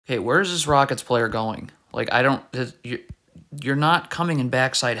Okay, where's this Rockets player going? Like, I don't... You're not coming in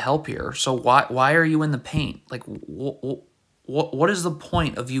backside help here, so why are you in the paint? Like, what is the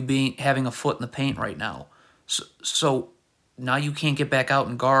point of you having a foot in the paint right now? So now you can't get back out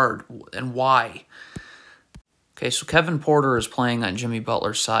and guard, and why? Okay, so Kevin Porter is playing on Jimmy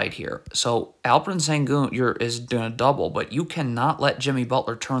Butler's side here. So Alperen Sengun is doing a double, but you cannot let Jimmy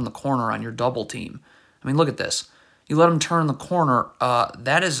Butler turn the corner on your double team. I mean, look at this. You let him turn the corner,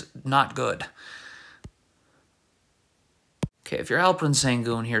 that is not good. Okay, if you're Alperen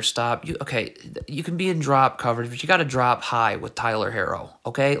Sengun here, stop. Okay, you can be in drop coverage, but you got to drop high with Tyler Herro,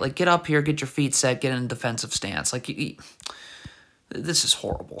 okay? Like, get up here, get your feet set, get in a defensive stance. Like, this is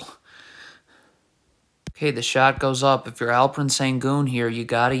horrible. Okay, the shot goes up. If you're Alperen Sengun here, you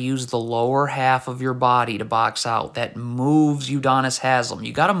got to use the lower half of your body to box out. That moves Udonis Haslem.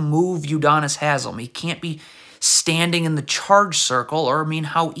 You got to move Udonis Haslem. He can't be standing in the charge circle, or, I mean,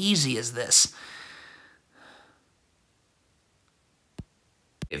 how easy is this?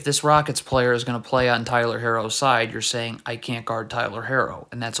 If this Rockets player is going to play on Tyler Herro's side, you're saying, I can't guard Tyler Herro,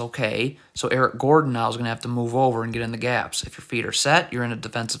 and that's okay. So Eric Gordon now is going to have to move over and get in the gaps. If your feet are set, you're in a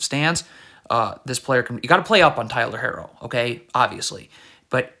defensive stance, this player you got to play up on Tyler Herro, okay, obviously.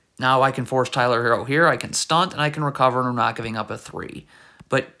 But now I can force Tyler Herro here, I can stunt, and I can recover, and I'm not giving up a three.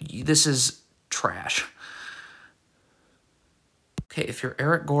 But this is trash. Okay, if you're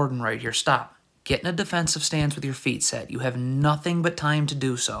Eric Gordon right here, stop. Get in a defensive stance with your feet set. You have nothing but time to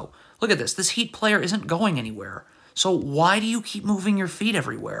do so. Look at this. This Heat player isn't going anywhere. So why do you keep moving your feet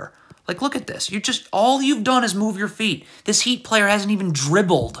everywhere? Like, look at this. All you've done is move your feet. This Heat player hasn't even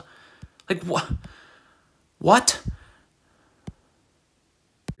dribbled. Like, what?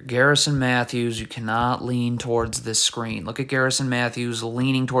 Garrison Matthews, you cannot lean towards this screen. Look at Garrison Matthews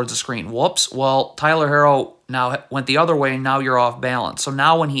leaning towards the screen. Whoops. Well, Tyler Herro now went the other way, and now you're off balance. So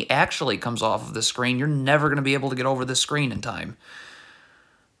now when he actually comes off of the screen, you're never going to be able to get over this screen in time.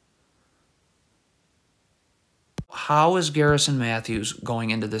 How is Garrison Matthews going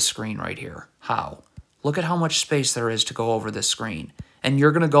into this screen right here? How? Look at how much space there is to go over this screen. And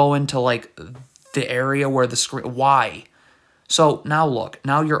you're going to go into, like, the area where the screen... Why? So now look,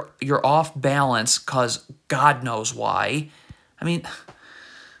 now you're off balance because God knows why. I mean,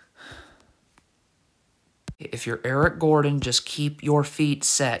 if you're Eric Gordon, just keep your feet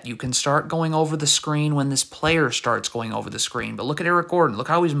set. You can start going over the screen when this player starts going over the screen. But look at Eric Gordon. Look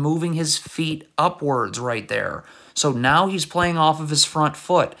how he's moving his feet upwards right there. So now he's playing off of his front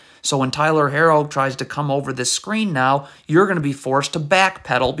foot. So when Tyler Herro tries to come over this screen now, you're going to be forced to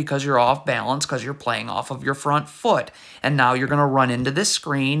backpedal because you're off balance because you're playing off of your front foot. And now you're going to run into this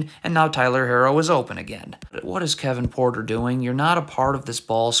screen, and now Tyler Herro is open again. What is Kevin Porter doing? You're not a part of this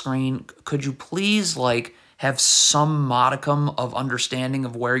ball screen. Could you please, like, have some modicum of understanding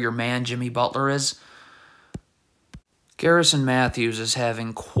of where your man Jimmy Butler is? Garrison Matthews is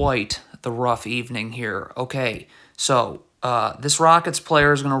having quite the rough evening here. Okay, so... this Rockets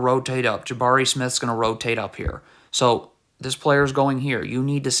player is going to rotate up. Jabari Smith's going to rotate up here. So this player's going here. You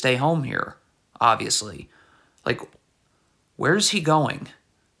need to stay home here, obviously. Like, where's he going?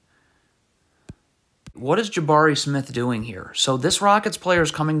 What is Jabari Smith doing here? So this Rockets player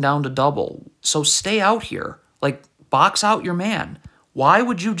is coming down to double. So stay out here. Like, box out your man. Why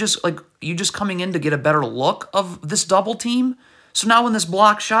would you just, like, you just coming in to get a better look of this double team? So now when this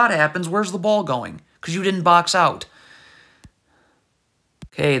block shot happens, where's the ball going? Because you didn't box out.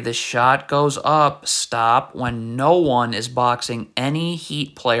 Okay, the shot goes up. Stop. When no one is boxing any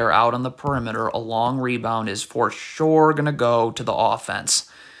Heat player out on the perimeter, a long rebound is for sure going to go to the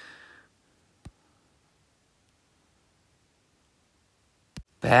offense.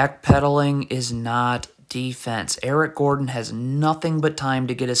 Backpedaling is not defense. Eric Gordon has nothing but time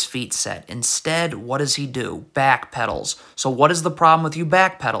to get his feet set. Instead, what does he do? Backpedals. So what is the problem with you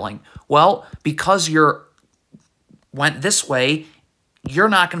backpedaling? Well, because you're went this way, you're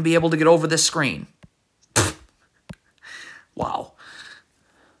not going to be able to get over this screen. Wow.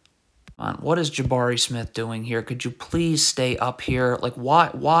 Come on, what is Jabari Smith doing here? Could you please stay up here? Like, why,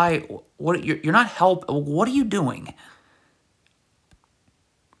 what, you're not what are you doing?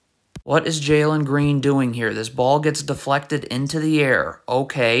 What is Jalen Green doing here? This ball gets deflected into the air.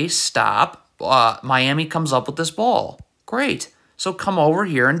 Okay, stop. Miami comes up with this ball. Great. So come over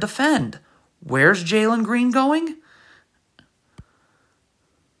here and defend. Where's Jalen Green going?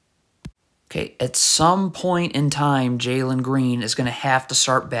 Okay, at some point in time, Jalen Green is going to have to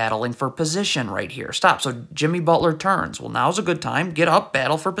start battling for position right here. Stop. So Jimmy Butler turns. Well, now's a good time. Get up,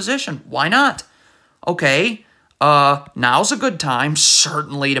 battle for position. Why not? Okay, now's a good time,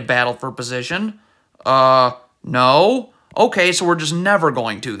 certainly, to battle for position. No. Okay, so we're just never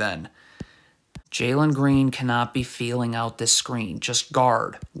going to then. Jalen Green cannot be feeling out this screen. Just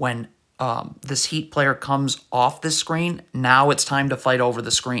guard. When this Heat player comes off this screen, now it's time to fight over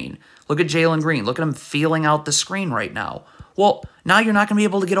the screen. Look at Jalen Green. Look at him feeling out the screen right now. Well, now you're not going to be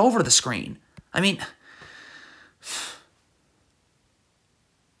able to get over the screen. I mean...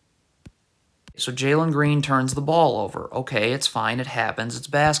 So Jalen Green turns the ball over. Okay, it's fine. It happens. It's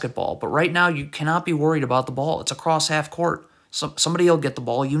basketball. But right now, you cannot be worried about the ball. It's across half court. Somebody will get the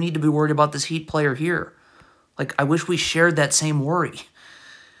ball. You need to be worried about this Heat player here. Like, I wish we shared that same worry.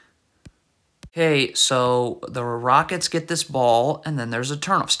 Okay, so the Rockets get this ball, and then there's a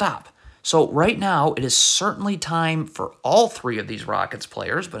turnover. Stop. So right now, it is certainly time for all three of these Rockets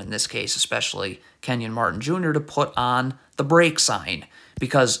players, but in this case, especially Kenyon Martin Jr., to put on the break sign.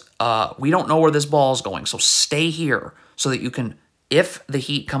 Because we don't know where this ball is going. So stay here so that you can, if the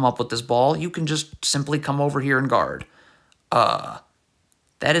Heat come up with this ball, you can just simply come over here and guard. That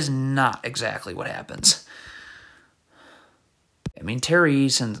is not exactly what happens. I mean, Tari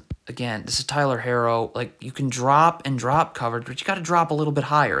Eason, again, this is Tyler Herro. Like, you can drop and drop coverage, but you got to drop a little bit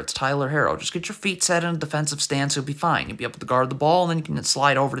higher. It's Tyler Herro. Just get your feet set in a defensive stance. You'll be fine. You'll be able to guard the ball, and then you can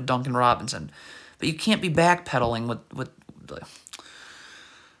slide over to Duncan Robinson. But you can't be backpedaling with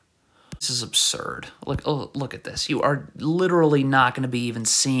this is absurd. Look at this. You are literally not going to be even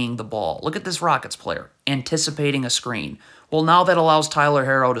seeing the ball. Look at this Rockets player anticipating a screen. Well, now that allows Tyler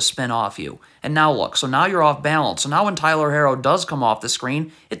Herro to spin off you. And now look, so now you're off balance. So now when Tyler Herro does come off the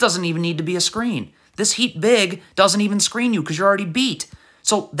screen, it doesn't even need to be a screen. This Heat big doesn't even screen you because you're already beat.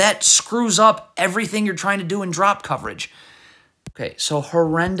 So that screws up everything you're trying to do in drop coverage. Okay, so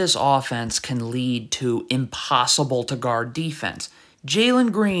horrendous offense can lead to impossible to guard defense.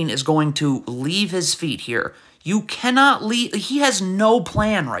 Jalen Green is going to leave his feet here. You cannot leave. He has no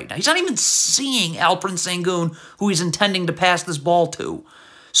plan right now. He's not even seeing Alperen Sengun, who he's intending to pass this ball to.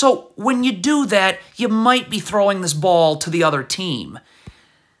 So when you do that, you might be throwing this ball to the other team.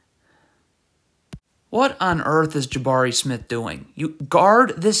 What on earth is Jabari Smith doing? You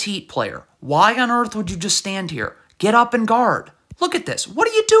guard this Heat player. Why on earth would you just stand here? Get up and guard. Look at this. What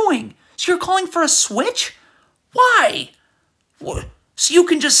are you doing? So you're calling for a switch? Why? So you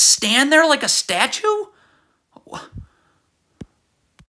can just stand there like a statue?